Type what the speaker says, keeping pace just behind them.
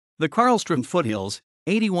The Carlstrom Foothills,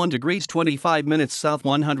 81 degrees 25 minutes south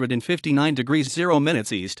 159 degrees 0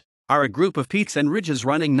 minutes east, are a group of peaks and ridges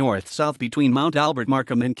running north-south between Mount Albert,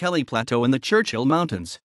 Markham and Kelly Plateau in the Churchill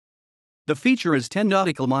Mountains. The feature is 10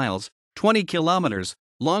 nautical miles, 20 kilometers,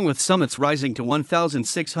 long with summits rising to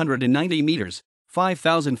 1,690 meters,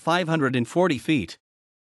 5,540 feet.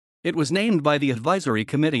 It was named by the Advisory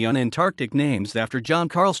Committee on Antarctic Names after John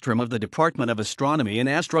Carlstrom of the Department of Astronomy and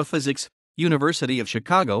Astrophysics, University of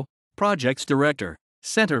Chicago, Projects Director,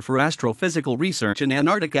 Center for Astrophysical Research in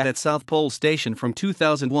Antarctica at South Pole Station from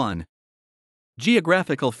 2001.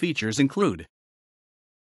 Geographical features include